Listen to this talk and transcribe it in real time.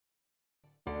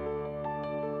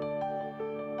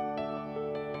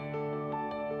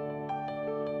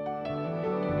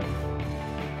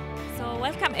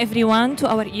Welcome everyone to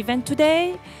our event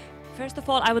today. First of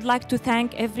all, I would like to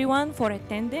thank everyone for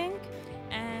attending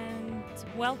and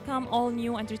welcome all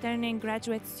new and returning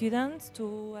graduate students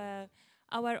to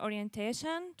our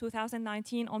orientation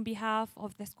 2019 on behalf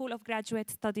of the School of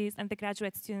Graduate Studies and the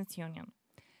Graduate Students Union.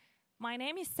 My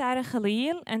name is Sarah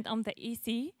Khalil and I'm the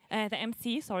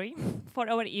MC, for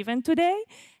our event today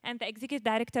and the Executive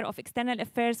Director of External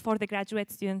Affairs for the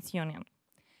Graduate Students Union.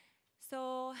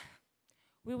 So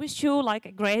we wish you like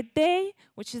a great day,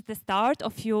 which is the start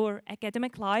of your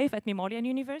academic life at Memorial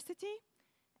University.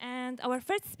 And our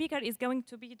first speaker is going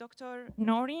to be Dr.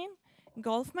 Noreen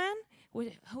Golfman,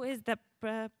 who is the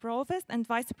Provost and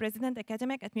Vice President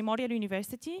Academic at Memorial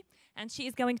University, and she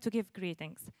is going to give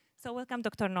greetings. So welcome,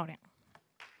 Dr. Noreen.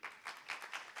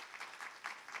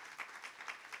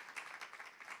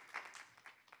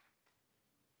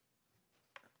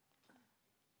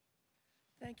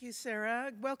 Thank you,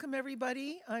 Sarah. Welcome,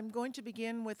 everybody. I'm going to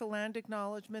begin with a land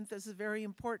acknowledgement. This is a very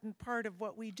important part of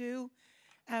what we do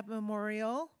at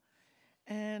Memorial.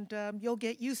 And you'll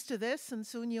get used to this, and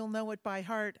soon you'll know it by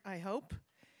heart, I hope.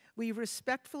 We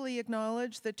respectfully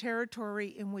acknowledge the territory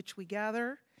in which we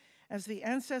gather as the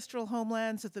ancestral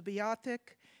homelands of the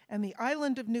Beothuk and the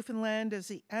island of Newfoundland as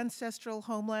the ancestral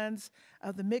homelands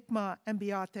of the Mi'kmaq and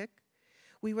Beothuk.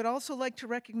 We would also like to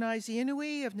recognize the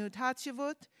Inuit of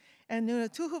Nunatsiavut and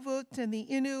Nunatuhuvut and the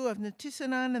Innu of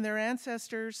Nutisinaan and their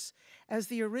ancestors as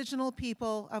the original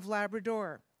people of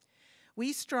Labrador.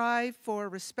 We strive for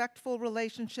respectful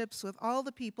relationships with all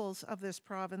the peoples of this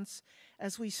province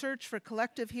as we search for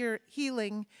collective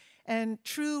healing and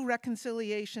true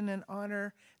reconciliation and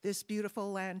honor this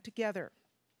beautiful land together.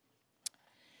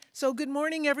 So good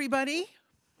morning, everybody.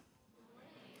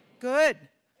 Good.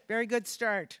 Very good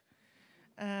start.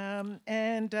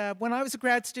 When I was a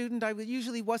grad student, I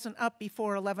usually wasn't up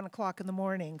before 11 o'clock in the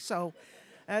morning. So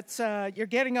that's, you're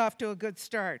getting off to a good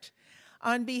start.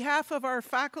 On behalf of our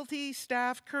faculty,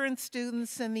 staff, current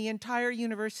students, and the entire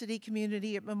university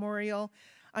community at Memorial,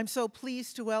 I'm so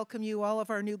pleased to welcome you, all of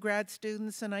our new grad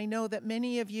students, and I know that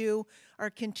many of you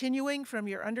are continuing from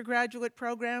your undergraduate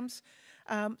programs.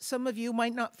 Some of you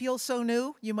might not feel so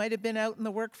new. You might have been out in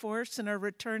the workforce and are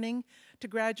returning to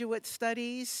graduate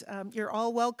studies. You're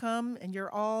all welcome, and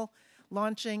you're all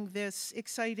launching this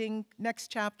exciting next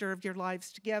chapter of your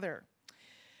lives together.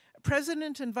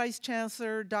 President and Vice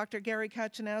Chancellor Dr. Gary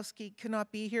Kachanowski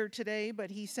cannot be here today, but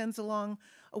he sends along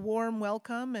a warm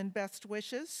welcome and best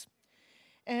wishes.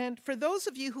 And for those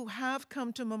of you who have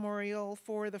come to Memorial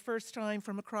for the first time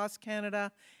from across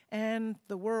Canada and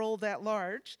the world at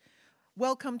large,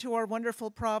 welcome to our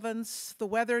wonderful province. The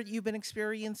weather you've been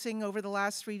experiencing over the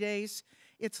last 3 days,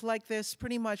 it's like this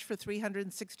pretty much for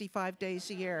 365 days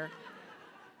a year.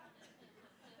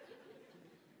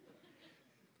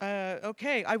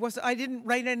 Okay, I didn't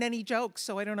write in any jokes,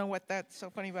 so I don't know what that's so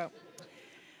funny about.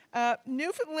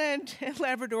 Newfoundland and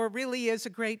Labrador really is a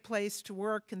great place to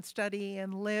work and study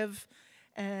and live,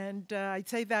 and I'd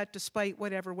say that despite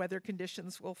whatever weather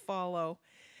conditions will follow.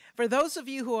 For those of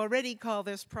you who already call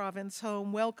this province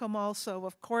home, welcome also,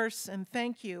 of course, and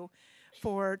thank you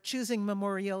for choosing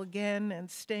Memorial again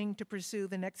and staying to pursue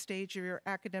the next stage of your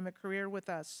academic career with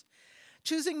us.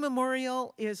 Choosing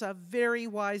Memorial is a very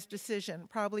wise decision,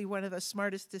 probably one of the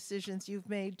smartest decisions you've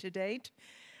made to date.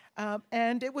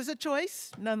 And it was a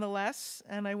choice, nonetheless,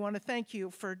 and I want to thank you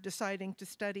for deciding to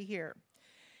study here.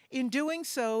 In doing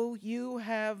so, you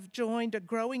have joined a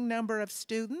growing number of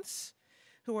students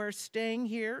who are staying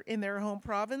here in their home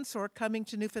province or coming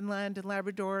to Newfoundland and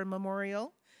Labrador and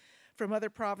Memorial from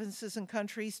other provinces and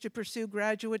countries to pursue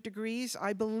graduate degrees.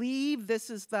 I believe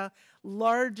this is the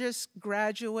largest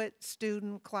graduate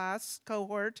student class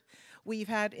cohort we've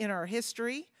had in our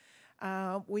history.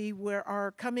 We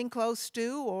are coming close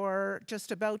to or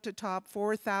just about to top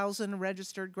 4,000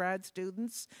 registered grad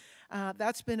students.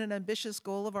 That's been an ambitious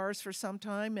goal of ours for some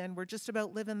time, and we're just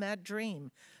about living that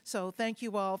dream. So thank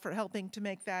you all for helping to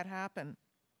make that happen.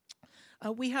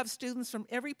 We have students from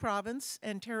every province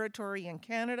and territory in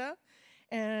Canada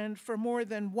and from more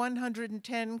than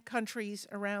 110 countries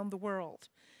around the world.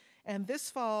 And this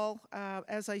fall,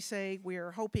 as I say,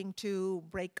 we're hoping to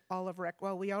break all of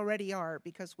well, we already are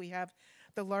because we have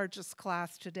the largest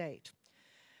class to date.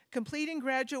 Completing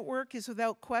graduate work is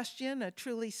without question a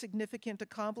truly significant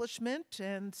accomplishment,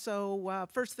 and so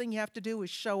first thing you have to do is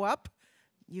show up.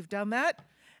 You've done that.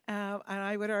 And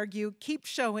I would argue keep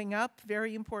showing up,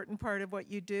 very important part of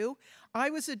what you do. I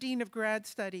was a Dean of Grad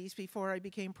Studies before I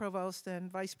became Provost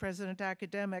and Vice President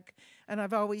Academic, and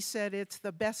I've always said it's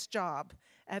the best job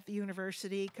at the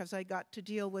university because I got to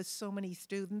deal with so many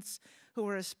students who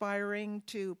were aspiring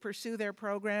to pursue their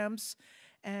programs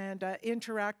and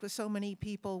interact with so many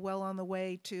people well on the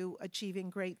way to achieving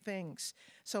great things.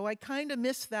 So I kind of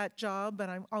miss that job, but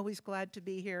I'm always glad to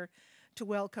be here to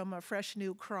welcome a fresh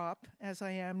new crop as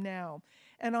I am now.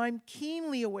 And I'm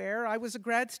keenly aware, I was a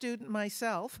grad student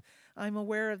myself, I'm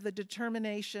aware of the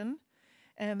determination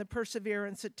and the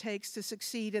perseverance it takes to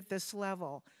succeed at this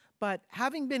level. But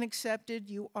having been accepted,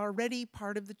 you are already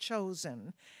part of the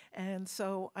chosen. And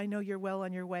so I know you're well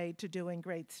on your way to doing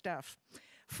great stuff.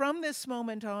 From this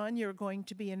moment on, you're going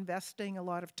to be investing a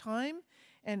lot of time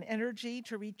and energy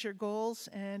to reach your goals.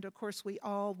 And of course, we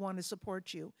all want to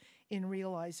support you in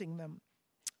realizing them.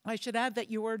 I should add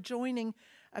that you are joining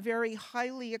a very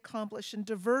highly accomplished and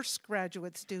diverse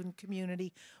graduate student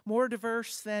community, more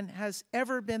diverse than has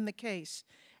ever been the case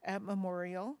at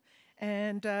Memorial.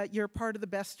 And you're part of the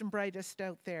best and brightest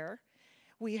out there.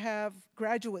 We have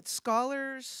graduate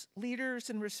scholars, leaders,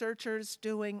 and researchers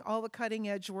doing all the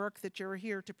cutting-edge work that you're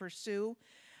here to pursue.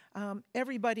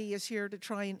 Everybody is here to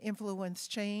try and influence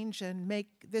change and make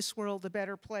this world a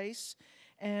better place.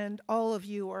 And all of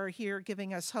you are here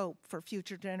giving us hope for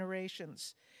future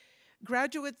generations.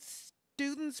 Graduate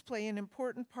students play an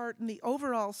important part in the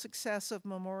overall success of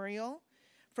Memorial,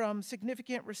 from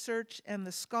significant research and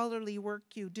the scholarly work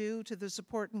you do to the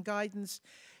support and guidance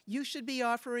you should be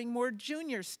offering more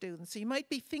junior students. So you might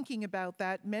be thinking about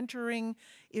that. Mentoring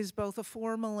is both a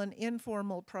formal and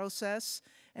informal process.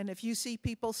 And if you see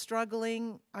people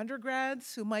struggling,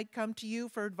 undergrads who might come to you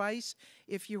for advice,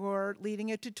 if you're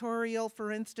leading a tutorial,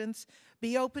 for instance,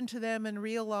 be open to them and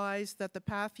realize that the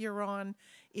path you're on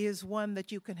is one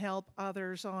that you can help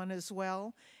others on as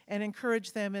well, and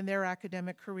encourage them in their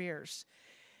academic careers.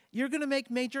 You're going to make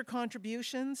major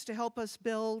contributions to help us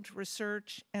build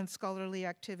research and scholarly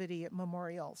activity at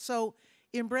Memorial. So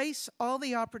embrace all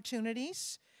the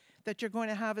opportunities that you're going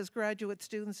to have as graduate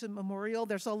students at Memorial.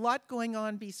 There's a lot going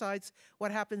on besides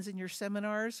what happens in your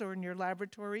seminars or in your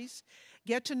laboratories.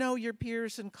 Get to know your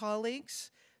peers and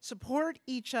colleagues. Support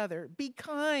each other. Be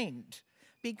kind.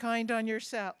 Be kind on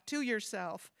yourself, to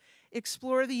yourself.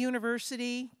 Explore the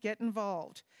university. Get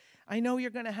involved. I know you're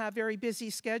going to have very busy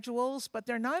schedules, but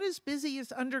they're not as busy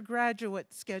as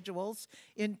undergraduate schedules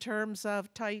in terms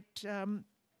of tight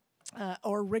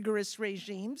or rigorous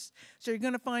regimes. So you're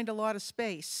going to find a lot of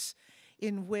space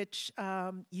in which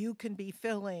you can be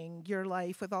filling your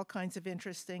life with all kinds of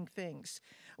interesting things.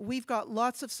 We've got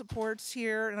lots of supports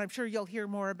here, and I'm sure you'll hear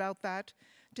more about that,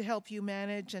 to help you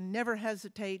manage, and never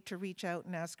hesitate to reach out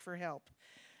and ask for help.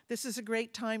 This is a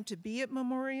great time to be at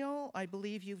Memorial. I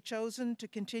believe you've chosen to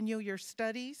continue your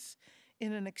studies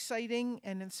in an exciting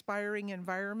and inspiring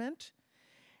environment.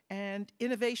 And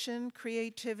innovation,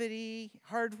 creativity,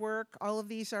 hard work, all of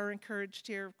these are encouraged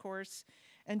here, of course.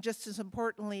 And just as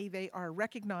importantly, they are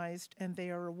recognized and they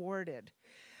are awarded.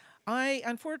 I,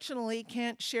 unfortunately,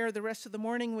 can't share the rest of the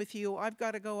morning with you. I've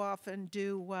got to go off and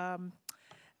do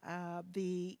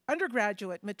the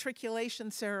undergraduate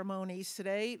matriculation ceremonies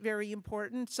today, very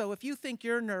important. So if you think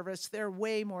you're nervous, they're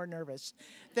way more nervous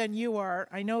than you are.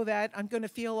 I know that. I'm going to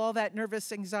feel all that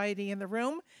nervous anxiety in the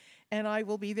room, and I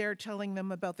will be there telling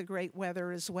them about the great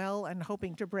weather as well and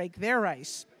hoping to break their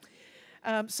ice.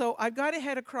 So I've got to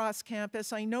head across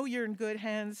campus. I know you're in good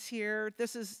hands here.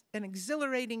 This is an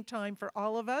exhilarating time for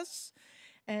all of us.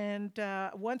 And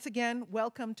once again,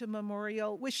 welcome to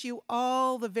Memorial. Wish you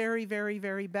all the very, very,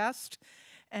 very best.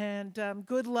 And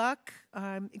good luck.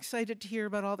 I'm excited to hear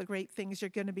about all the great things you're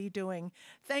going to be doing.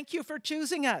 Thank you for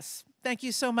choosing us. Thank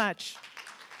you so much.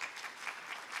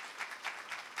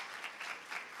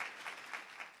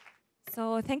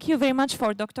 So thank you very much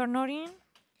for Dr. Noreen.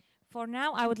 For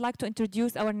now, I would like to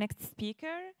introduce our next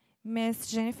speaker, Ms.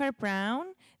 Jennifer Brown,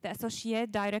 the Associate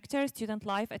Director, Student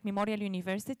Life at Memorial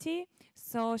University.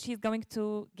 So she's going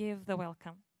to give the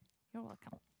welcome. You're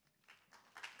welcome.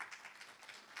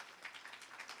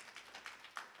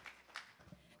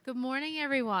 Good morning,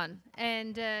 everyone.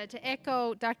 And to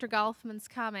echo Dr. Golfman's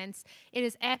comments, it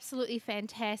is absolutely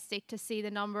fantastic to see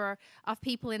the number of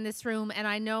people in this room, and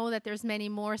I know that there's many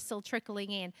more still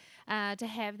trickling in. To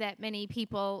have that many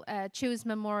people choose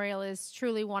Memorial is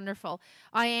truly wonderful.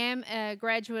 I am a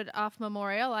graduate of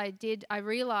Memorial. I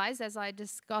realized, as I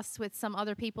discussed with some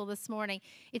other people this morning,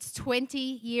 it's 20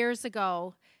 years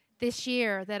ago this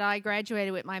year that I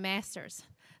graduated with my master's.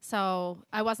 So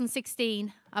I wasn't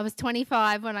 16, I was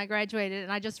 25 when I graduated,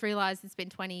 and I just realized it's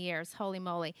been 20 years, holy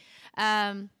moly.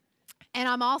 And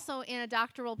I'm also in a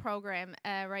doctoral program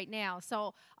right now,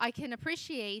 so I can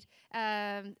appreciate,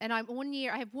 and I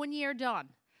have 1 year done.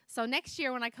 So next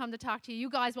year when I come to talk to you,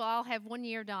 you guys will all have 1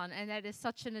 year done, and that is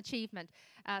such an achievement.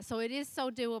 So it is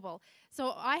so doable.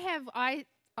 So I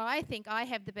I think I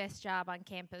have the best job on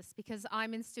campus because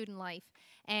I'm in student life,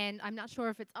 and I'm not sure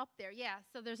if it's up there. Yeah,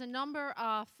 so there's a number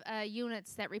of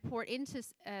units that report into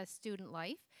student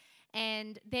life,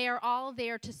 and they are all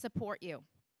there to support you.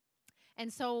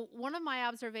 And so one of my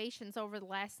observations over the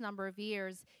last number of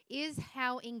years is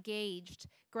how engaged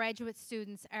graduate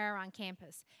students are on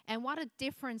campus and what a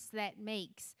difference that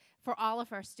makes for all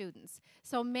of our students.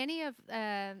 So many of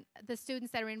the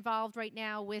students that are involved right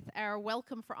now with our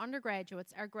Welcome for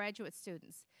Undergraduates are graduate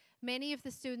students. Many of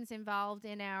the students involved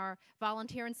in our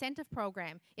volunteer incentive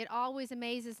program, it always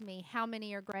amazes me how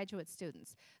many are graduate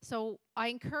students. So I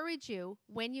encourage you,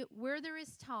 where there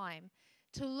is time,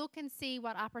 to look and see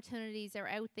what opportunities are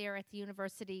out there at the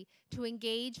university to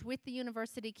engage with the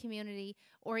university community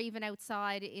or even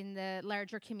outside in the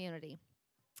larger community.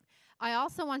 I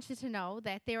also want you to know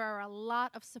that there are a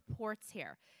lot of supports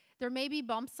here. There may be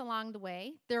bumps along the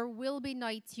way. There will be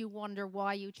nights you wonder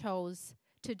why you chose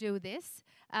to do this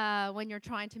when you're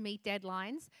trying to meet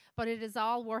deadlines, but it is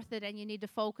all worth it and you need to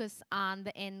focus on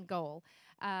the end goal.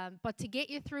 But to get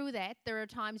you through that, there are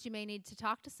times you may need to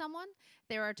talk to someone.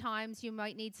 There are times you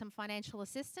might need some financial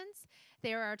assistance.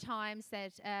 There are times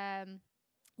that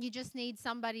you just need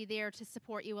somebody there to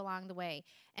support you along the way.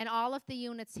 And all of the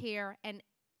units here and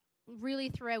really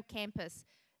throughout campus,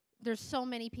 there's so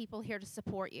many people here to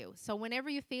support you. So whenever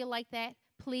you feel like that,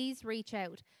 please reach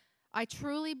out. I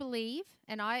truly believe,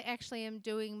 and I actually am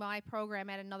doing my program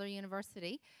at another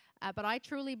university, but I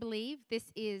truly believe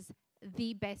this is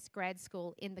the best grad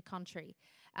school in the country.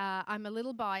 I'm a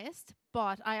little biased,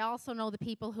 but I also know the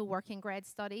people who work in grad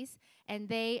studies, and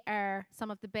they are some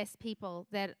of the best people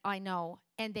that I know,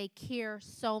 and they care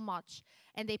so much,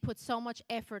 and they put so much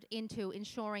effort into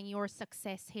ensuring your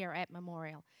success here at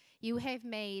Memorial. You have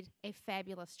made a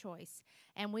fabulous choice,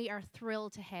 and we are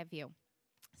thrilled to have you.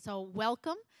 So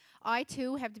welcome. I,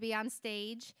 too, have to be on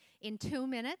stage in 2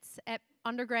 minutes at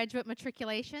undergraduate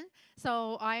matriculation.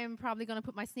 So I am probably going to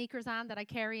put my sneakers on that I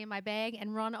carry in my bag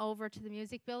and run over to the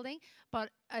music building. But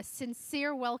a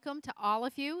sincere welcome to all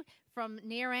of you from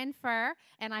near and far.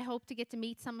 And I hope to get to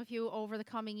meet some of you over the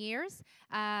coming years.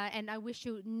 And I wish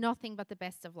you nothing but the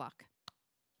best of luck.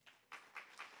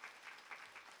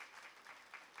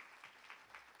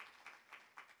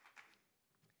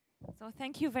 So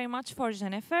thank you very much for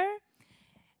Jennifer.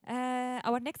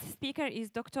 Our next speaker is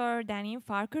Dr. Danine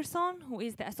Farquharson, who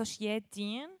is the Associate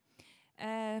Dean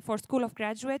for School of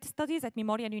Graduate Studies at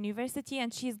Memorial University,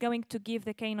 and she's going to give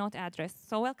the keynote address.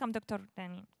 So welcome, Dr.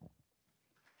 Danine.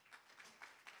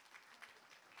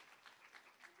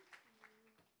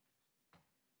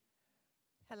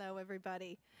 Hello,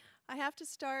 everybody. I have to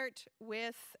start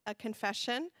with a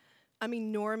confession. I'm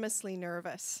enormously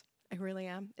nervous. I really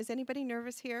am. Is anybody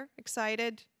nervous here?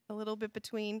 Excited? A little bit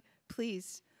between?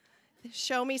 Please,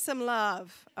 show me some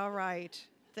love. All right.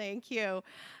 Thank you.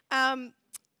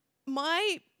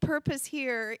 My purpose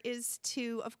here is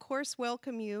to, of course,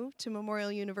 welcome you to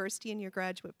Memorial University and your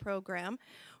graduate program,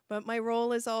 but my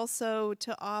role is also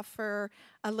to offer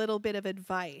a little bit of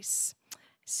advice.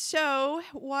 So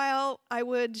while I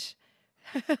would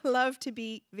love to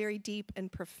be very deep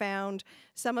and profound,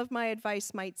 some of my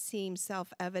advice might seem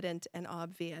self-evident and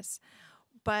obvious.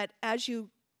 But as you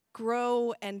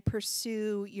grow and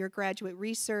pursue your graduate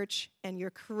research and your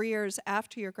careers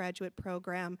after your graduate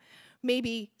program,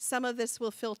 maybe some of this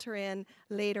will filter in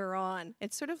later on.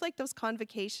 It's sort of like those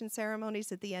convocation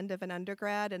ceremonies at the end of an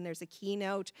undergrad, and there's a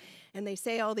keynote, and they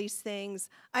say all these things.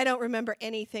 I don't remember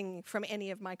anything from any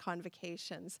of my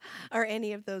convocations or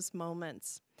any of those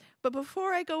moments. But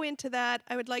before I go into that,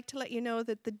 I would like to let you know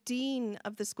that the Dean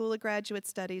of the School of Graduate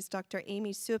Studies, Dr.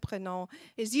 Amy Surprenant,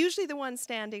 is usually the one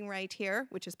standing right here,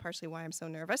 which is partially why I'm so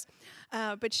nervous.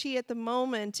 But she, at the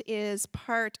moment, is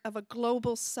part of a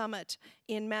global summit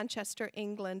in Manchester,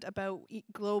 England, about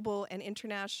global and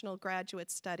international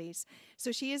graduate studies.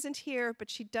 So she isn't here, but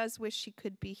she does wish she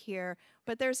could be here.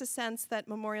 But there's a sense that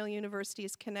Memorial University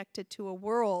is connected to a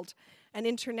world, an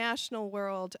international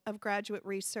world of graduate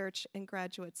research and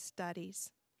graduate studies.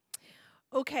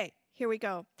 Okay, here we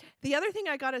go. The other thing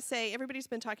I gotta say, everybody's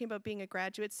been talking about being a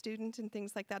graduate student and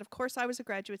things like that. Of course, I was a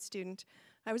graduate student.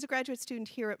 I was a graduate student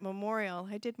here at Memorial.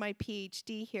 I did my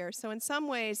PhD here. So in some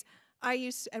ways, I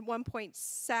used at one point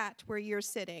sat where you're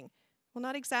sitting. Well,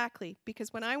 not exactly,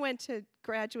 because when I went to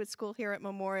graduate school here at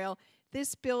Memorial,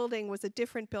 this building was a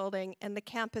different building and the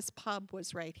campus pub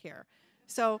was right here.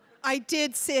 So I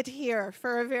did sit here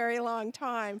for a very long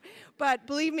time. But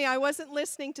believe me, I wasn't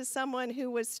listening to someone who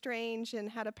was strange and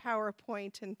had a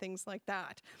PowerPoint and things like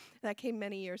that. That came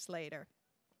many years later.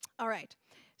 All right.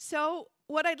 So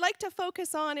what I'd like to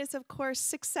focus on is, of course,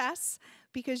 success,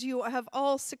 because you have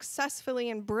all successfully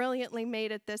and brilliantly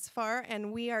made it this far,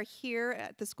 and we are here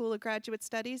at the School of Graduate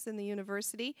Studies in the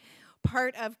university,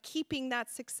 part of keeping that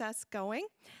success going.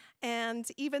 And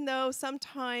even though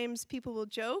sometimes people will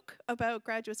joke about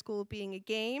graduate school being a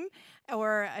game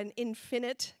or an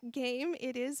infinite game,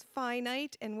 it is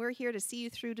finite, and we're here to see you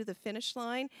through to the finish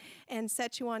line and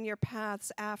set you on your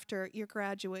paths after your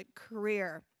graduate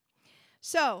career.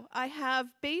 So I have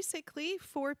basically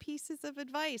 4 pieces of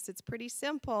advice. It's pretty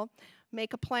simple.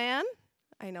 Make a plan.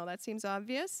 I know that seems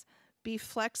obvious. Be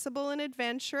flexible and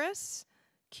adventurous.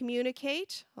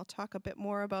 Communicate. I'll talk a bit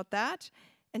more about that.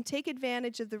 And take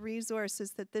advantage of the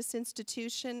resources that this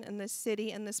institution and this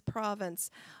city and this province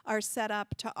are set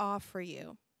up to offer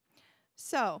you.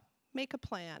 So make a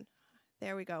plan.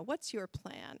 There we go. What's your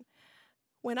plan?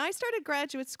 When I started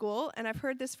graduate school, and I've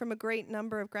heard this from a great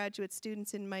number of graduate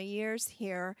students in my years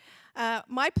here,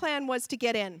 my plan was to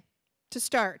get in, to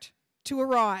start, to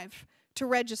arrive, to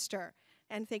register,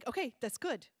 and think, okay, that's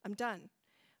good, I'm done.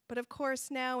 But of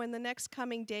course now in the next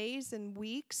coming days and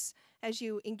weeks, as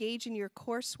you engage in your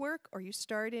coursework or you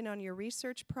start in on your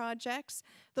research projects,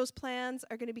 those plans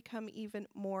are going to become even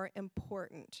more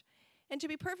important. And to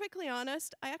be perfectly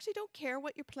honest, I actually don't care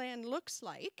what your plan looks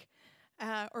like,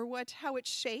 or how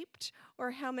it's shaped, or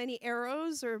how many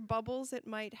arrows or bubbles it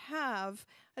might have,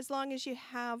 as long as you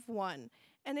have one.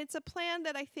 And it's a plan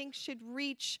that I think should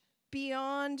reach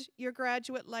beyond your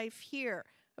graduate life here.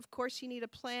 Of course, you need a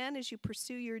plan as you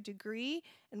pursue your degree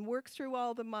and work through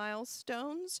all the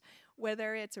milestones,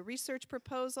 whether it's a research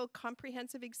proposal,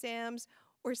 comprehensive exams,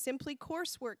 or simply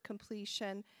coursework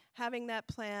completion. Having that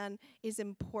plan is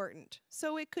important.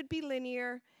 So it could be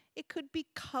linear, it could be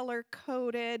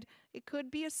color-coded, it could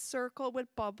be a circle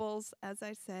with bubbles, as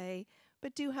I say,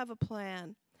 but do have a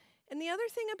plan. And the other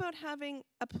thing about having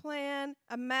a plan,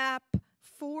 a map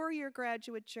for your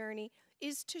graduate journey,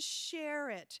 is to share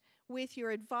it with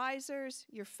your advisors,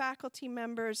 your faculty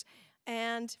members,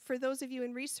 and for those of you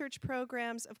in research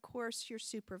programs, of course, your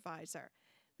supervisor.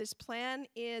 This plan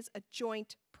is a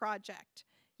joint project.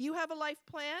 You have a life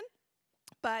plan,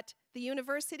 but the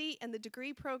university and the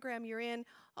degree program you're in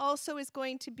also is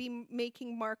going to be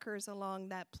making markers along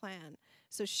that plan.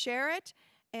 So share it,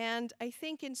 and I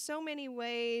think in so many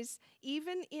ways,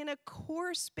 even in a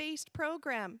course-based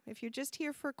program, if you're just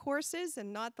here for courses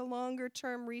and not the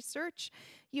longer-term research,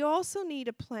 you also need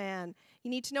a plan. You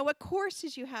need to know what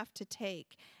courses you have to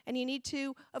take, and you need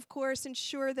to, of course,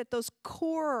 ensure that those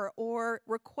core or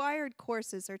required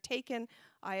courses are taken,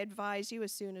 I advise you,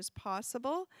 as soon as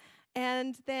possible.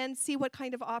 And then see what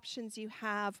kind of options you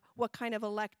have, what kind of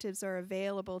electives are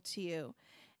available to you.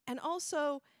 And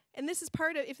also, and this is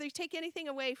part of, if they take anything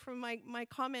away from my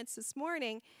comments this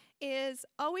morning, is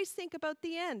always think about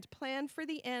the end. Plan for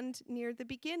the end near the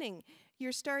beginning.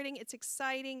 You're starting, it's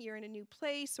exciting, you're in a new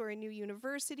place or a new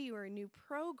university or a new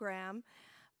program,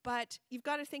 but you've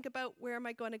got to think about, where am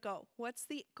I going to go? What's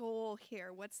the goal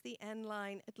here? What's the end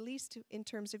line, at least in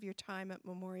terms of your time at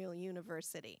Memorial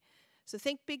University? So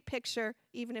think big picture,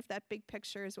 even if that big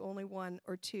picture is only 1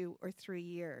 or 2 or 3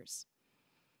 years.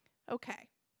 Okay,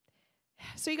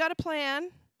 so you got a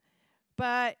plan,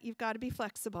 but you've got to be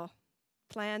flexible.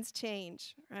 Plans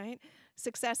change, right?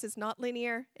 Success is not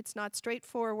linear, it's not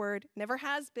straightforward, never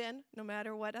has been, no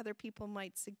matter what other people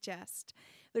might suggest.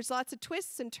 There's lots of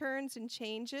twists and turns and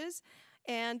changes,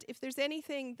 and if there's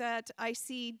anything that I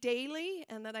see daily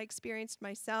and that I experienced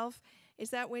myself,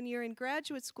 is that when you're in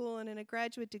graduate school and in a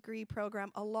graduate degree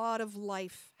program, a lot of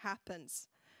life happens,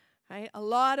 right? A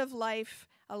lot of life,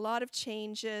 a lot of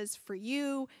changes for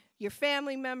you, your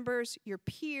family members, your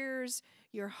peers,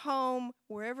 your home,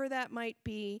 wherever that might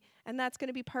be, and that's going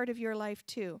to be part of your life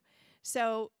too.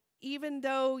 So even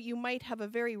though you might have a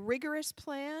very rigorous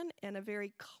plan and a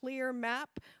very clear map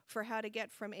for how to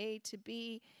get from A to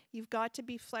B, you've got to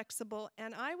be flexible,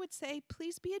 and I would say,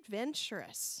 please be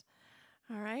adventurous.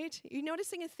 All right, you're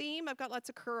noticing a theme? I've got lots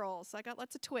of curls, I got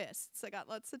lots of twists, I got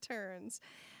lots of turns.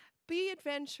 Be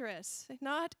adventurous.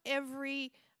 Not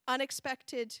every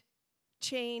unexpected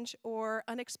change or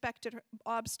unexpected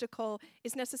obstacle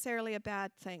is necessarily a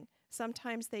bad thing.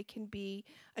 Sometimes they can be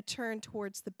a turn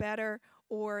towards the better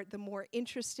or the more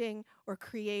interesting or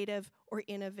creative or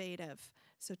innovative.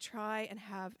 So try and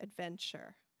have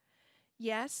adventure.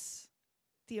 Yes,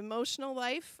 the emotional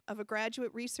life of a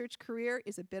graduate research career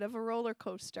is a bit of a roller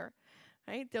coaster.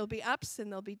 right? There'll be ups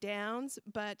and there'll be downs,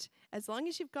 but as long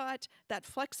as you've got that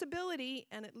flexibility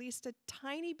and at least a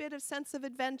tiny bit of sense of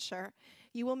adventure,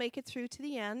 you will make it through to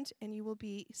the end and you will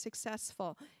be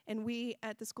successful. And we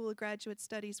at the School of Graduate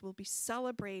Studies will be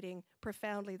celebrating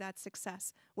profoundly that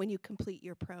success when you complete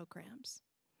your programs.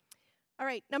 All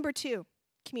right, number 2,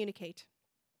 communicate.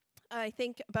 I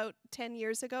think about 10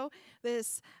 years ago,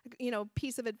 this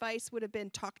piece of advice would have been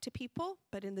talk to people,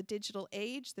 but in the digital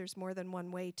age, there's more than one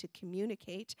way to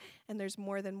communicate, and there's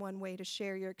more than one way to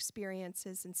share your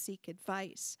experiences and seek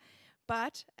advice.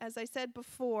 But as I said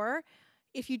before,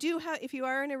 if you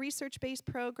are in a research-based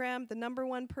program, the number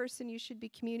one person you should be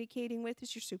communicating with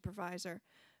is your supervisor.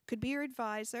 Could be your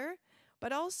advisor,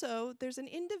 but also there's an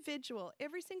individual.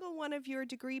 Every single one of your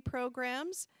degree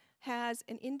programs has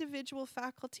an individual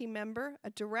faculty member, a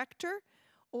director,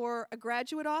 or a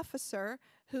graduate officer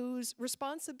whose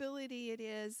responsibility it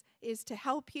is to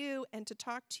help you and to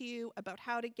talk to you about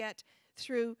how to get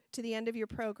through to the end of your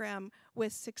program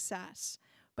with success.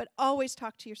 But always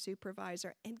talk to your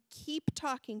supervisor and keep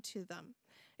talking to them.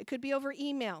 It could be over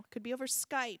email, it could be over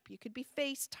Skype, you could be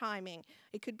FaceTiming,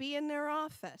 it could be in their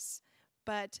office.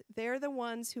 But they're the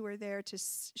ones who are there to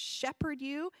shepherd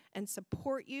you and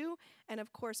support you, and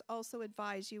of course also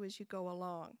advise you as you go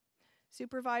along.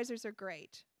 Supervisors are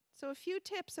great. So a few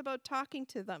tips about talking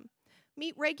to them.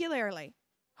 Meet regularly.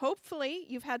 Hopefully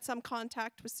you've had some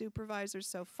contact with supervisors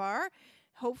so far.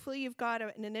 Hopefully you've got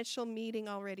an initial meeting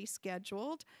already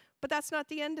scheduled, but that's not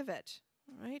the end of it,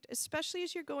 right? Especially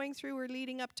as you're going through or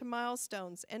leading up to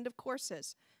milestones, end of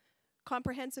courses,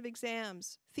 comprehensive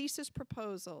exams, thesis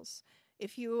proposals.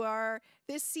 If you are,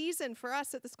 this season for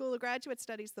us at the School of Graduate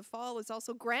Studies, the fall is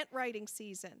also grant writing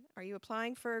season. Are you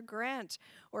applying for a grant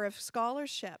or a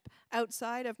scholarship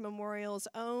outside of Memorial's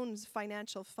own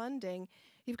financial funding?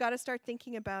 You've got to start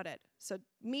thinking about it. So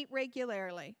meet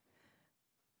regularly,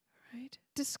 right?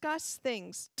 Discuss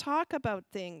things, talk about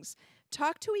things,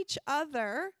 talk to each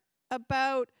other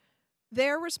about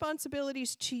their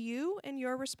responsibilities to you and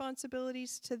your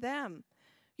responsibilities to them.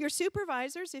 Your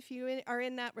supervisors, if you are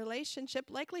in that relationship,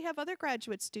 likely have other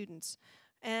graduate students,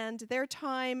 and their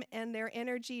time and their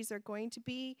energies are going to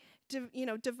be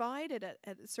divided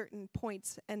at certain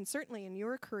points, and certainly in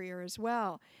your career as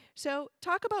well. So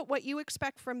talk about what you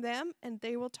expect from them, and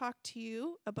they will talk to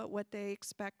you about what they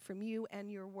expect from you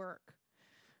and your work,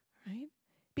 right?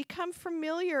 Become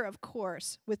familiar, of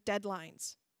course, with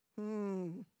deadlines.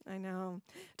 I know.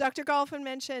 Dr. Golfman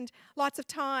mentioned lots of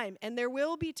time, and there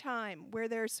will be time where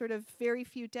there's sort of very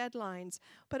few deadlines,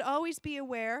 but always be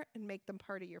aware and make them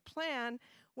part of your plan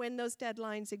when those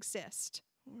deadlines exist,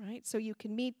 right? So you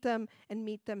can meet them and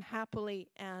meet them happily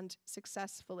and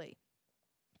successfully.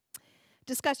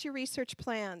 Discuss your research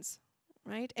plans,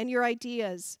 right? And your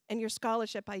ideas and your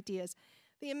scholarship ideas.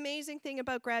 The amazing thing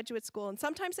about graduate school, and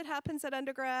sometimes it happens at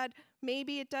undergrad,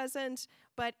 maybe it doesn't,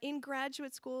 but in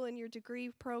graduate school and your degree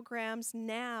programs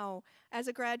now, as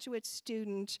a graduate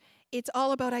student, it's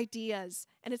all about ideas,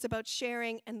 and it's about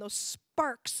sharing and those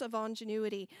sparks of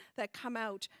ingenuity that come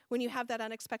out when you have that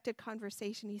unexpected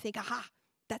conversation. You think, aha,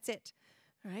 that's it.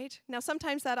 Right? Now,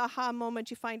 sometimes that aha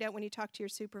moment you find out when you talk to your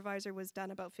supervisor was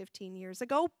done about 15 years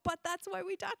ago, but that's why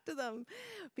we talk to them,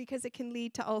 because it can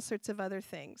lead to all sorts of other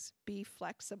things. Be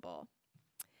flexible.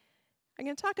 I'm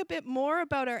going to talk a bit more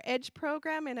about our EDGE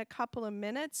program in a couple of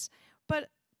minutes, but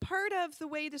part of the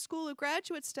way the School of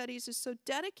Graduate Studies is so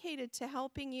dedicated to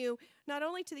helping you not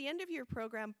only to the end of your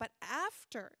program, but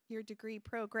after your degree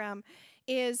program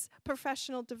is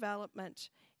professional development.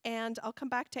 And I'll come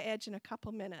back to EDGE in a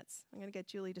couple minutes. I'm going to get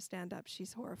Julie to stand up.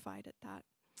 She's horrified at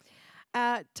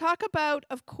that. Talk about,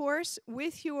 of course,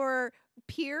 with your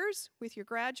peers, with your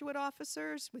graduate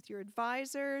officers, with your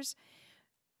advisors,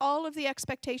 all of the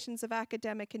expectations of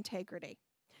academic integrity.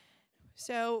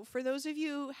 So for those of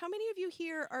you, how many of you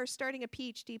here are starting a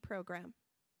PhD program?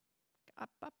 Up,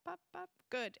 up, up, up.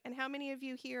 Good. And how many of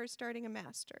you here are starting a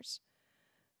master's?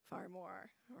 Far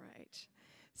more. All right.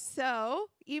 So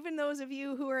even those of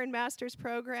you who are in master's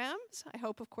programs, I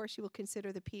hope, of course, you will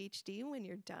consider the PhD when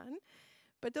you're done.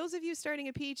 But those of you starting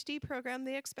a PhD program,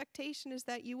 the expectation is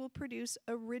that you will produce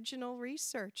original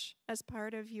research as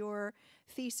part of your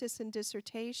thesis and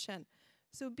dissertation.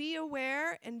 So be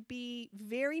aware and be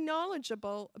very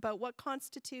knowledgeable about what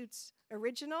constitutes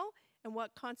original and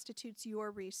what constitutes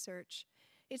your research.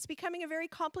 It's becoming a very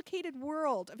complicated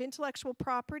world of intellectual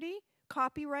property,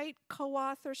 copyright,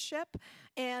 co-authorship,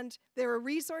 and there are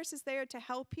resources there to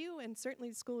help you, and certainly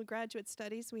the School of Graduate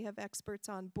Studies, we have experts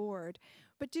on board.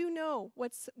 But do know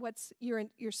what's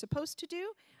you're supposed to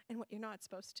do and what you're not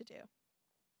supposed to do.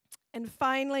 And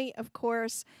finally, of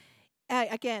course,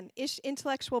 Again,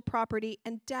 intellectual property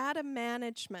and data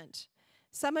management.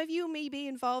 Some of you may be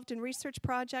involved in research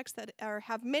projects that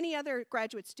have many other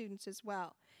graduate students as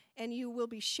well. And you will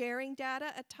be sharing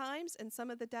data at times, and some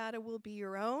of the data will be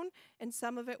your own, and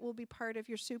some of it will be part of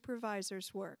your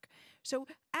supervisor's work. So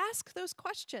ask those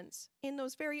questions in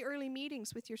those very early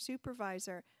meetings with your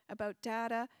supervisor about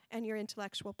data and your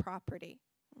intellectual property.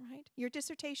 Right? Your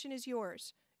dissertation is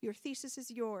yours. Your thesis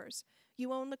is yours.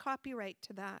 You own the copyright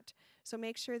to that. So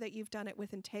make sure that you've done it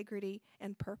with integrity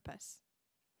and purpose.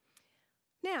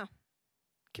 Now,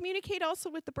 communicate also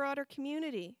with the broader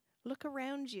community. Look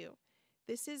around you.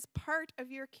 This is part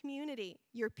of your community,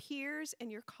 your peers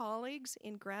and your colleagues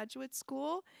in graduate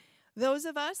school. Those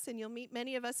of us, and you'll meet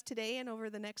many of us today and over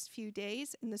the next few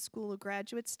days in the School of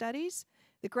Graduate Studies,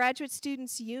 the Graduate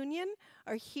Students Union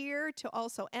are here to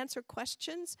also answer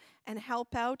questions and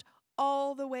help out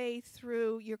all the way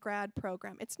through your grad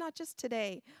program. It's not just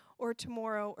today or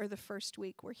tomorrow or the first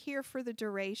week. We're here for the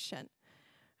duration.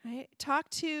 Right? Talk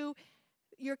to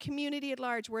your community at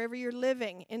large, wherever you're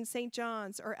living, in St.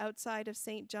 John's or outside of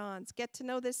St. John's. Get to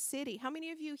know this city. How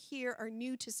many of you here are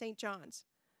new to St. John's?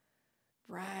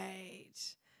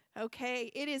 Right.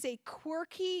 Okay. It is a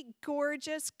quirky,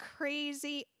 gorgeous,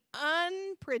 crazy,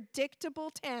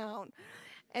 unpredictable town.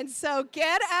 And so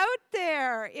get out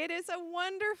there. It is a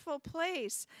wonderful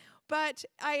place. But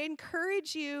I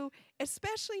encourage you,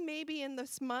 especially maybe in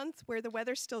this month where the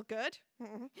weather's still good,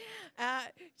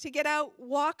 to get out,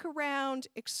 walk around,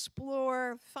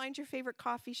 explore, find your favorite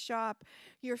coffee shop,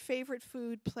 your favorite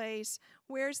food place.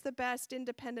 Where's the best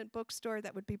independent bookstore?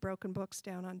 That would be Broken Books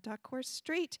down on Duckhorse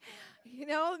Street. You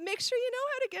know, make sure you know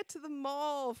how to get to the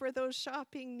mall for those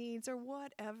shopping needs or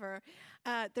whatever.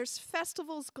 There's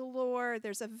festivals galore.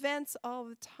 There's events all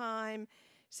the time.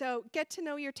 So get to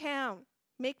know your town.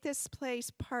 Make this place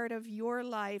part of your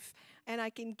life, and I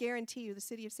can guarantee you the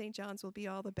city of St. John's will be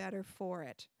all the better for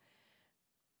it.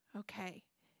 Okay.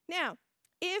 Now,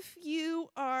 if you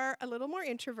are a little more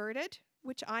introverted,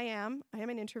 which I am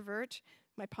an introvert.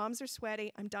 My palms are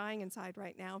sweaty. I'm dying inside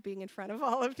right now being in front of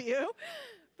all of you.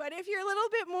 But if you're a little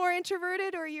bit more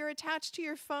introverted or you're attached to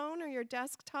your phone or your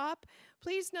desktop,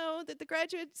 please know that the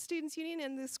Graduate Students Union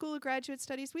and the School of Graduate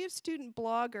Studies, we have student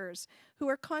bloggers who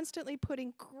are constantly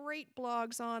putting great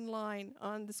blogs online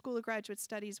on the School of Graduate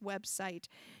Studies website.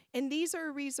 And these are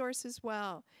a resource as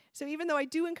well. So even though I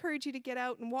do encourage you to get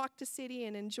out and walk the city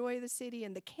and enjoy the city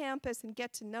and the campus and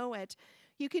get to know it,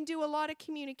 you can do a lot of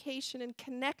communication and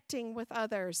connecting with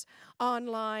others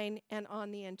online and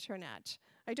on the internet.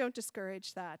 I don't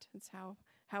discourage that. It's how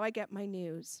I get my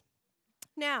news.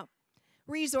 Now,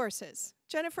 resources.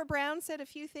 Jennifer Brown said a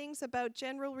few things about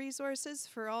general resources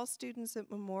for all students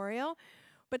at Memorial,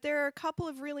 but there are a couple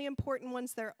of really important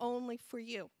ones that are only for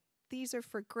you. These are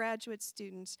for graduate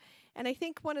students. And I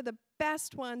think one of the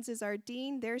best ones is our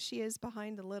dean. There she is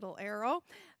behind the little arrow.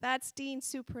 That's Dean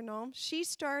Supernom. She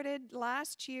started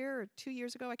last year or 2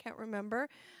 years ago, I can't remember,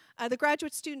 the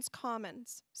Graduate Students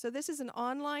Commons. So this is an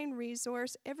online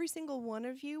resource. Every single one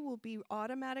of you will be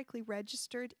automatically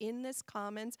registered in this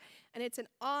Commons, and it's an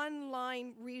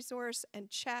online resource and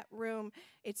chat room.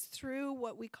 It's through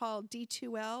what we call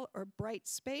D2L or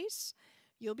Brightspace.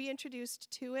 You'll be introduced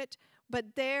to it,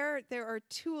 but there are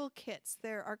toolkits,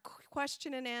 there are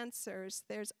question and answers,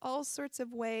 there's all sorts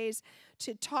of ways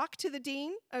to talk to the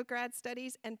Dean of Grad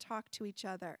Studies and talk to each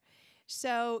other.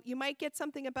 So you might get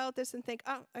something about this and think,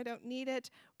 oh, I don't need it,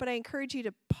 but I encourage you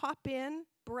to pop in,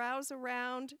 browse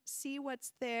around, see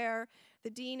what's there. The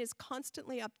Dean is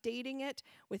constantly updating it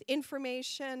with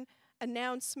information,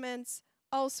 announcements,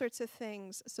 all sorts of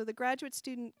things. So the Graduate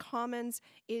Student Commons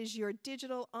is your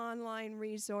digital online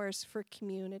resource for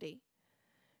community.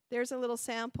 There's a little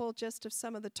sample just of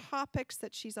some of the topics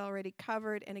that she's already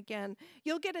covered. And again,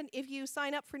 you'll get if you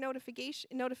sign up for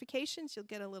notifications, you'll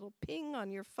get a little ping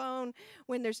on your phone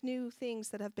when there's new things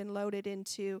that have been loaded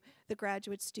into the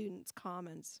Graduate Students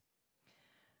Commons.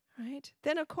 Right?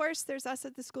 Then, of course, there's us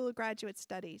at the School of Graduate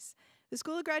Studies. The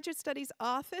School of Graduate Studies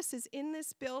office is in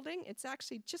this building. It's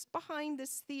actually just behind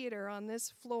this theater on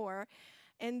this floor.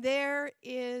 And there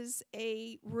is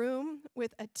a room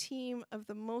with a team of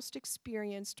the most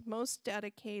experienced, most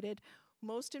dedicated,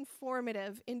 most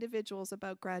informative individuals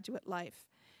about graduate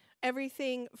life.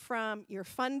 Everything from your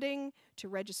funding to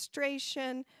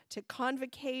registration to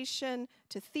convocation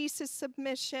to thesis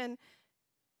submission.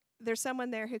 There's someone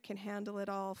there who can handle it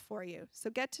all for you. So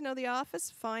get to know the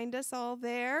office, find us all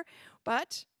there.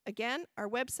 But again, our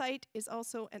website is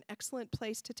also an excellent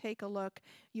place to take a look.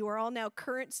 You are all now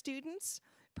current students.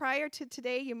 Prior to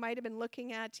today, you might have been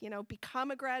looking at,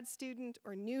 become a grad student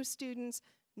or new students.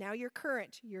 Now you're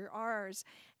current, you're ours.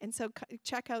 And so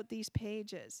check out these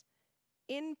pages.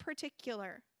 In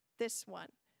particular, this one,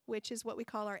 which is what we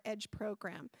call our EDGE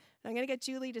program. And I'm going to get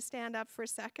Julie to stand up for a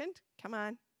second. Come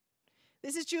on.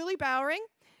 This is Julie Bowering.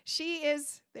 She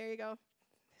is, there you go.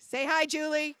 Say hi,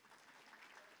 Julie.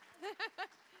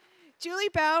 Julie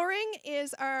Bowering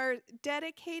is our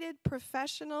dedicated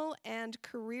professional and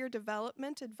career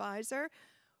development advisor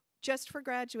just for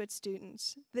graduate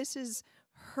students. This is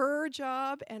her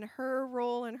job and her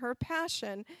role and her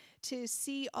passion to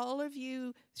see all of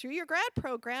you through your grad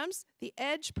programs, the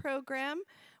EDGE program,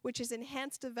 which is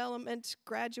Enhanced Development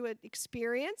Graduate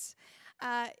Experience.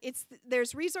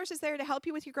 There's resources there to help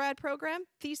you with your grad program,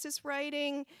 thesis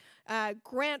writing,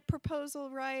 grant proposal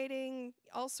writing,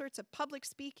 all sorts of public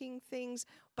speaking things,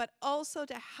 but also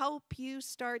to help you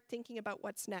start thinking about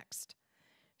what's next.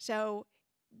 So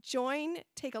join,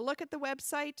 take a look at the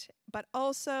website, but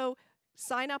also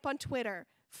sign up on Twitter.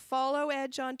 Follow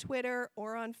EDGE on Twitter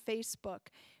or on Facebook.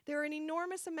 There are an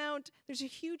enormous amount, there's a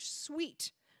huge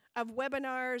suite of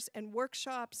webinars and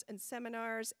workshops and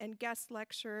seminars and guest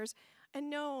lectures. And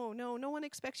no one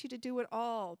expects you to do it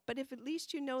all. But if at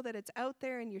least you know that it's out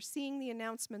there and you're seeing the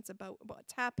announcements about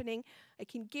what's happening, I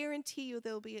can guarantee you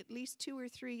there'll be at least 2 or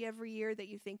 3 every year that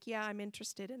you think, yeah, I'm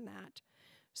interested in that.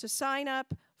 So sign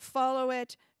up, follow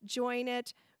it, join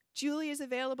it. Julie is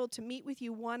available to meet with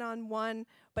you one-on-one,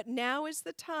 but now is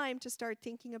the time to start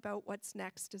thinking about what's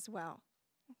next as well.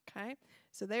 Okay,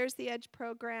 so there's the EDGE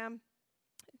program.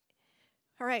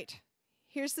 All right,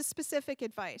 here's the specific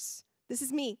advice. This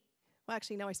is me. Well,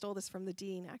 actually, no, I stole this from the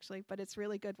dean, actually, but it's a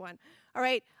really good one. All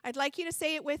right, I'd like you to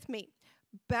say it with me.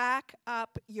 Back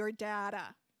up your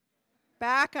data.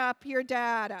 Back up your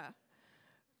data.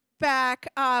 Back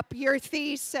up your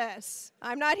thesis.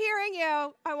 I'm not hearing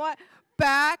you. I want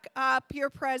back up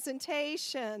your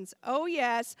presentations. Oh,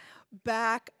 yes,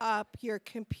 back up your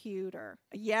computer.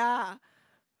 Yeah.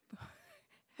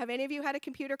 Have any of you had a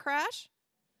computer crash?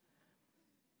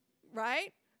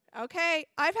 Right? Okay,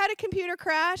 I've had a computer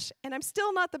crash, and I'm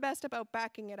still not the best about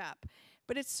backing it up.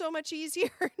 But it's so much easier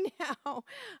now.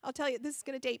 I'll tell you, this is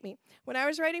going to date me. When I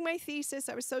was writing my thesis,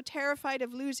 I was so terrified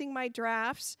of losing my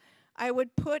drafts, I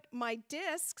would put my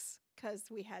discs, because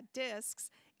we had discs,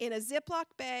 in a Ziploc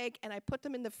bag, and I put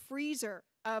them in the freezer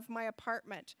of my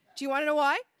apartment. Do you want to know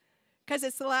why? Because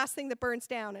it's the last thing that burns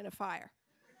down in a fire.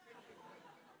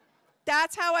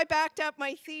 That's how I backed up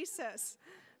my thesis.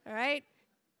 All right?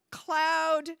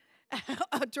 Cloud,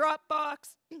 a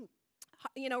Dropbox,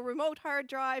 remote hard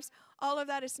drives, all of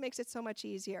that makes it so much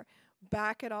easier.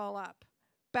 Back it all up.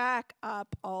 Back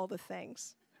up all the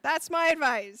things. That's my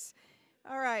advice.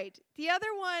 All right. The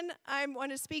other one I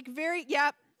want to speak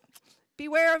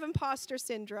beware of imposter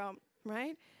syndrome,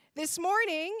 right? This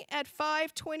morning at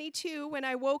 5:22, when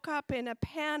I woke up in a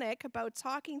panic about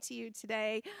talking to you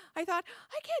today, I thought,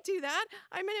 I can't do that.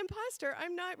 I'm an imposter.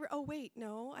 I'm not. Oh, wait,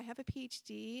 no, I have a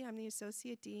PhD. I'm the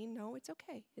associate dean. No, it's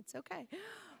okay. It's okay.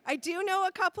 I do know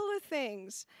a couple of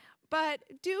things, but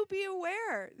do be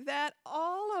aware that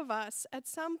all of us at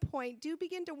some point do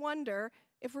begin to wonder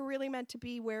if we're really meant to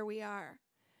be where we are.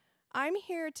 I'm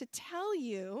here to tell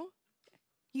you,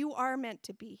 you are meant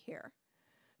to be here.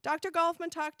 Dr.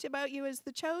 Golfman talked about you as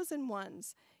the chosen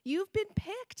ones. You've been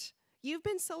picked. You've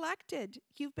been selected.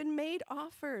 You've been made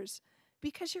offers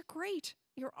because you're great.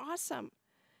 You're awesome.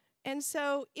 And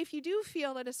so if you do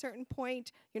feel at a certain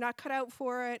point you're not cut out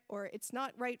for it or it's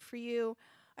not right for you,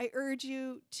 I urge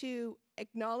you to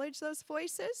acknowledge those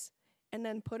voices and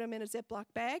then put them in a Ziploc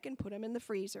bag and put them in the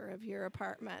freezer of your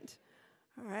apartment.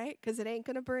 All right? Because it ain't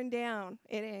going to burn down.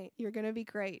 It ain't. You're going to be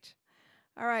great.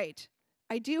 All right.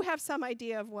 I do have some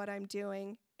idea of what I'm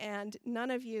doing, and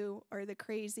none of you are the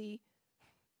crazy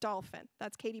dolphin.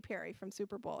 That's Katy Perry from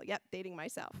Super Bowl. Yep, dating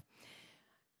myself.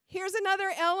 Here's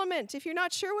another element. If you're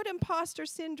not sure what imposter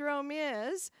syndrome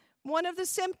is, one of the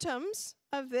symptoms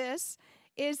of this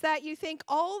is that you think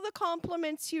all the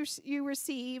compliments you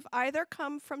receive either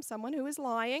come from someone who is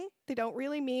lying, they don't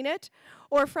really mean it,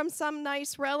 or from some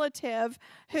nice relative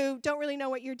who don't really know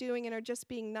what you're doing and are just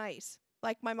being nice,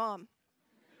 like my mom.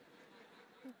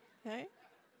 Okay?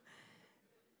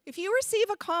 If you receive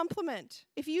a compliment,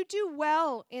 if you do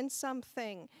well in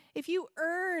something, if you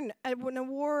earn an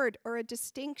award or a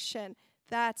distinction,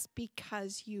 that's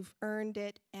because you've earned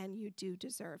it and you do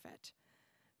deserve it.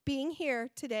 Being here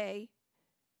today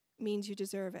means you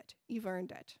deserve it. You've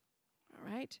earned it.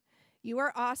 All right? You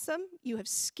are awesome. You have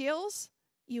skills.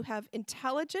 You have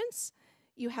intelligence.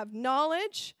 You have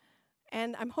knowledge.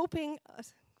 And I'm hoping a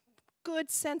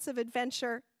good sense of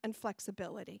adventure and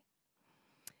flexibility.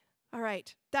 All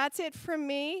right, that's it from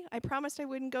me. I promised I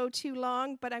wouldn't go too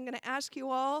long, but I'm going to ask you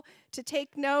all to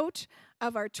take note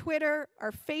of our Twitter,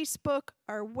 our Facebook,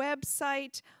 our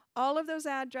website, all of those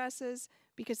addresses,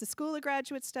 because the School of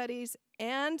Graduate Studies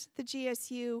and the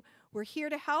GSU, we're here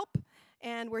to help,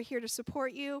 and we're here to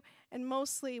support you, and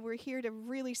mostly we're here to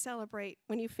really celebrate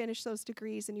when you finish those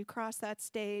degrees and you cross that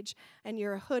stage and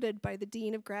you're hooded by the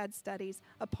Dean of Grad Studies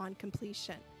upon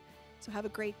completion. So have a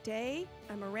great day.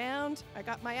 I'm around. I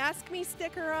got my Ask Me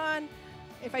sticker on.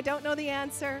 If I don't know the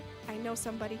answer, I know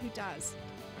somebody who does.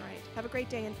 All right. Have a great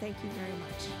day, and thank you very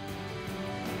much.